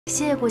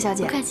谢谢顾小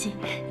姐。不客气。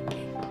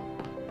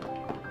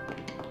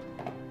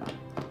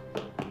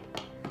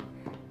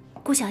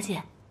顾小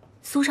姐，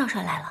苏少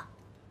帅来了，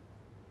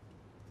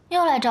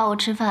又来找我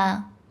吃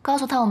饭，告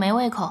诉他我没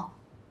胃口。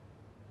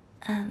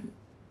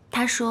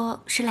他说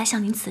是来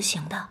向您辞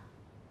行的。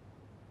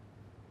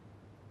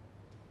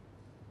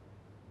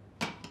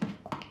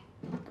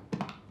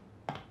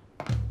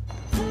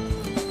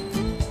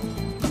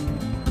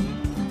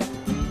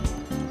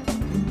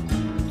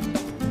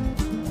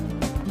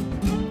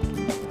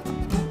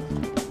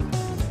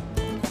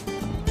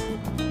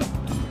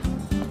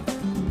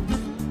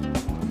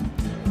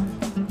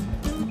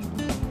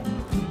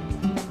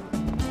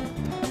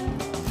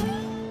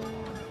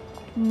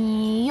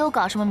你又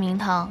搞什么名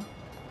堂？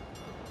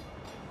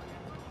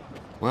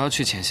我要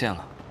去前线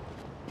了。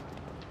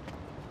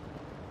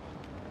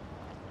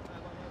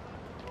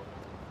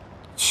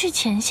去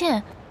前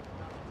线？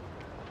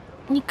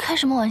你开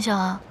什么玩笑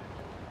啊？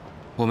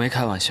我没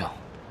开玩笑。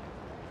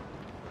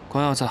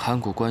光耀在函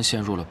谷关陷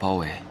入了包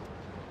围，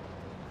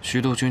徐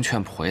督军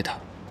劝不回他，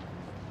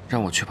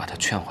让我去把他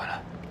劝回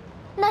来。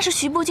那是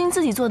徐步惊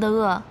自己做的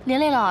恶，连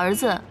累了儿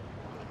子，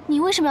你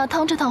为什么要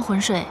趟这趟浑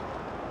水？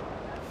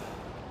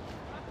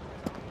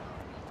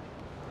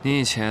你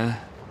以前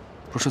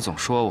不是总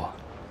说我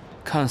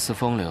看似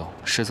风流，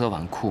实则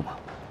纨绔吗？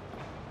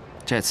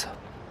这次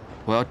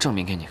我要证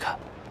明给你看，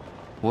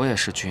我也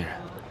是军人，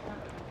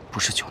不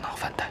是酒囊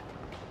饭袋。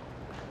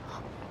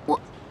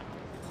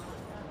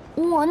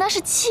我那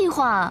是气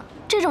话，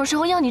这种时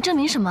候要你证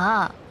明什么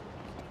啊？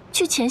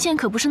去前线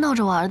可不是闹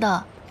着玩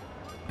的。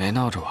没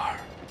闹着玩。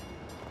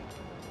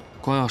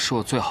光耀是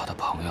我最好的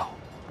朋友，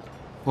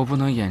我不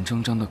能眼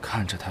睁睁地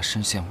看着他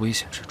身陷危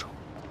险之中。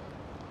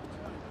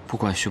不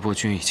管徐伯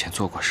钧以前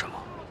做过什么，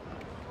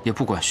也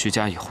不管徐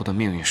家以后的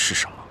命运是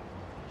什么，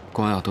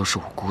光耀都是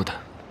无辜的，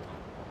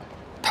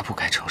他不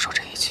该承受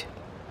这一切。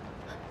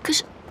可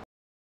是，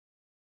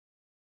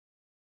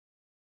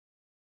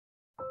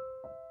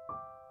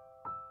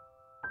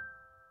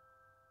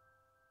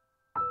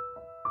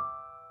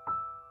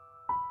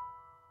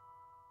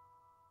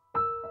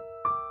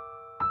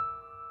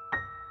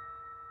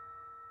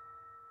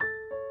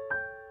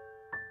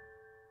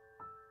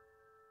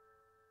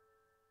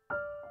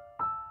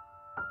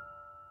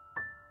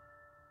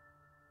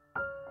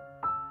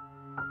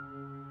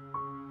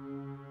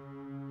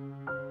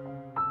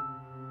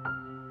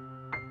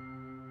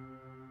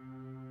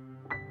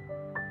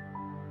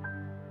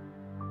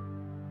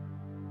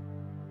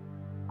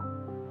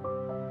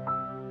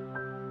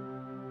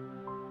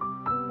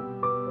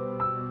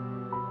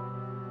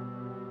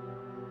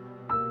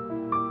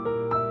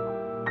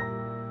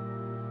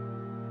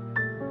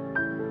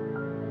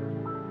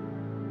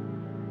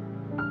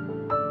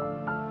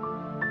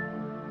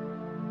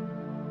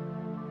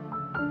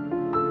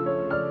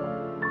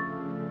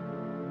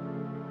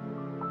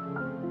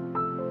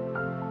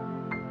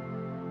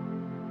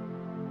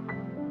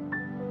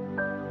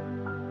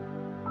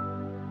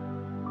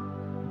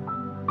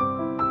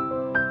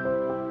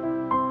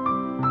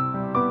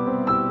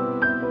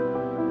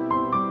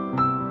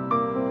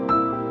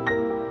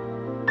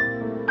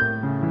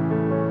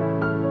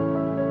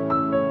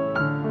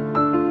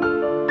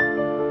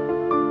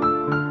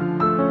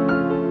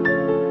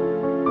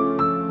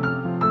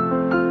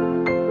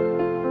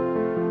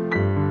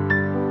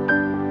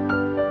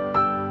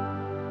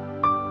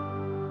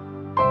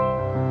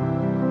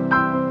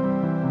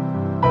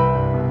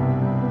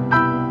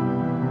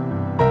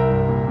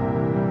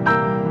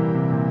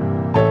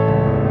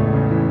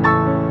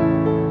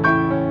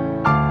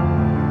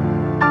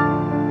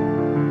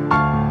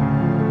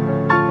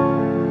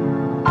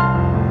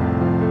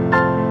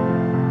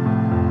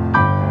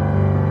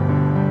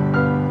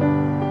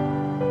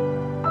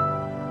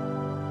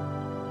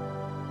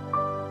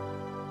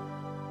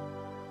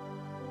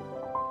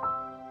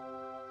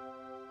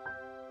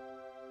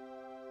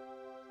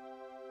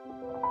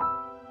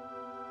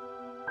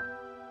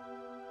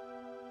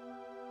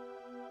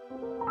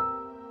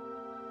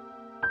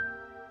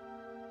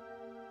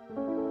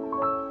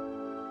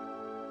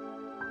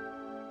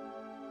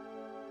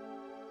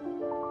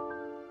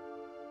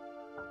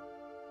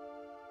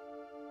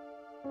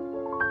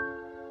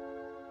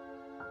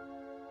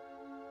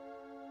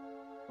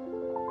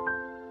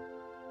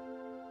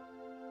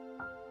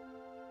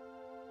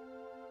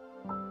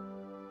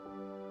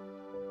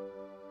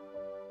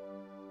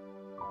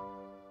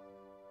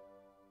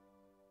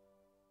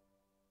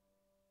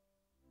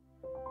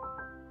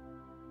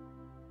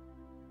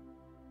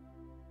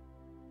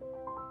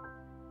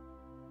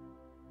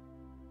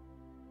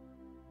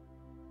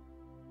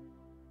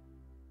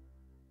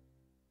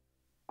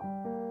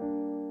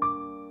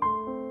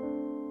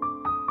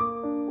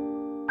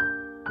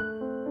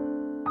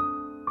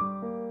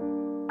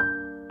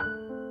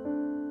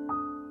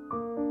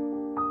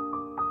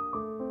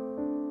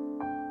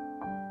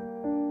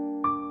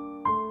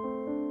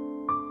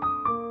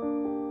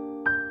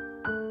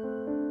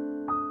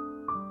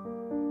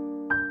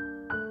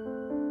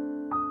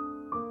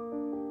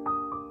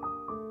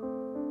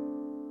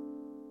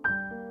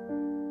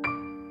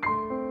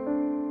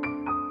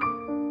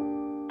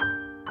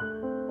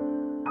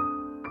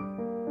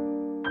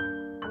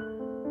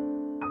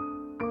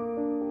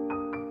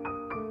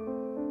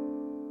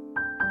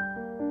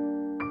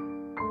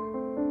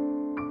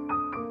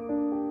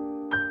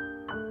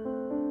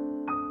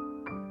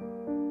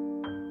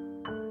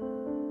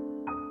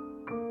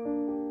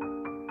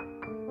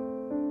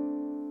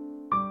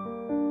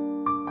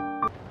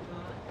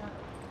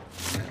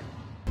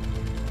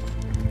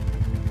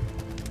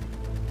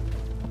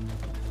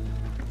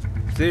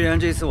虽然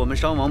这次我们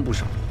伤亡不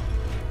少，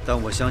但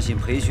我相信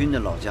裴勋那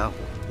老家伙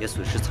也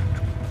损失惨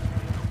重。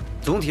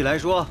总体来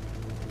说，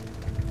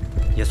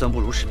也算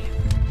不辱使命。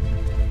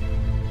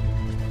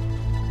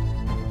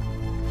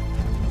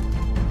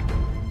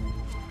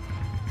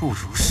不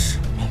辱使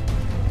命。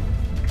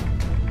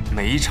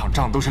每一场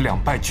仗都是两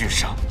败俱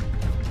伤，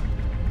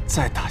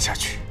再打下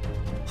去，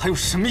还有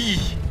什么意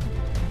义？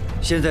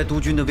现在督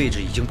军的位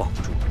置已经保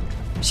不住了，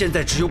现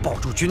在只有保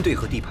住军队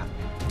和地盘，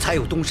才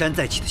有东山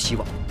再起的希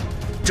望。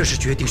这是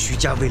决定徐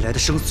家未来的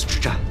生死之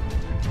战。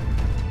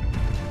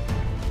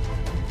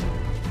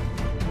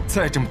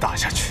再这么打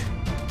下去，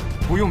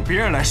不用别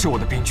人来授我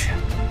的兵权，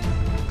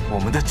我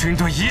们的军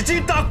队已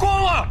经打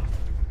光了。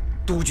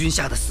督军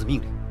下的死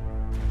命令，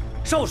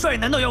少帅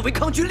难道要违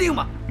抗军令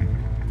吗？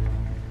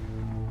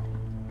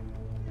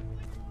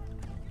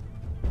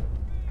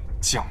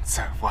将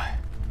在外，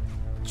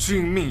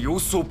君命有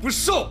所不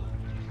受。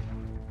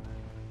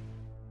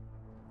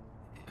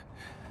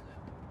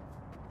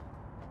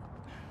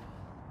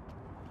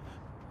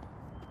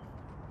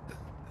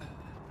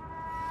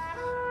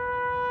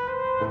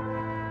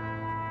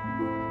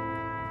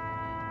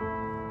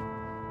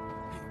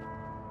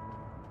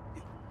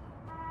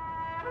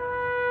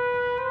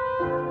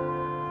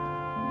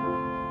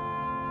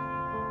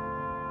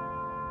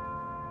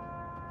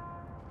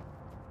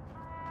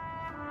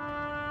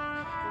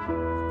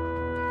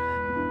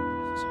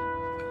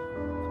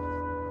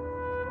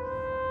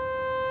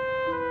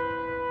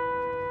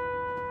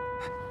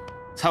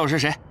猜我是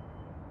谁？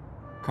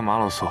干嘛，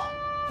老苏？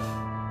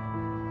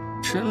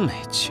真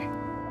没劲。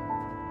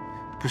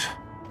不是，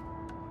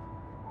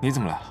你怎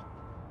么来了？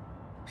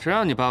谁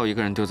让你把我一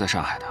个人丢在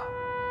上海的？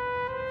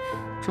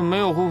这没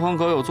有狐朋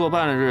狗友作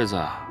伴的日子，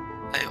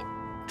哎呦，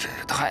真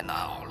是太难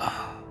熬了。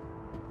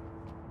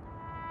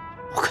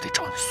我可得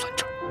找你算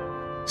账。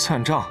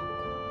算账？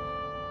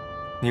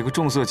你个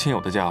重色轻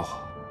友的家伙，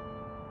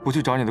不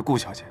去找你的顾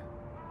小姐，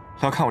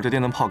来看我这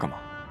电灯泡干嘛？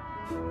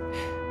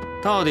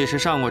到底是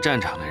上过战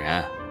场的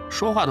人，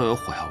说话都有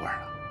火药味了。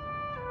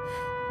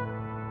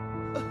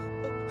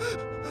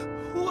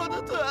我的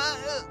腿，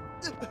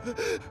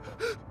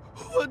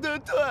我的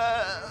腿！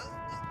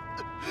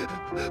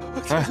我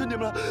求求你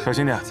们了，小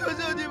心点！求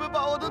求你们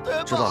把我的腿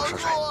知道了，少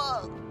帅。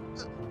我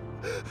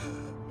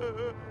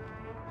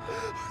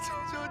求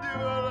求你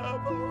们了，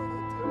把我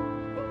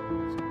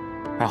的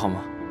腿！还好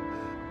吗？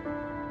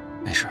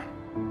没事。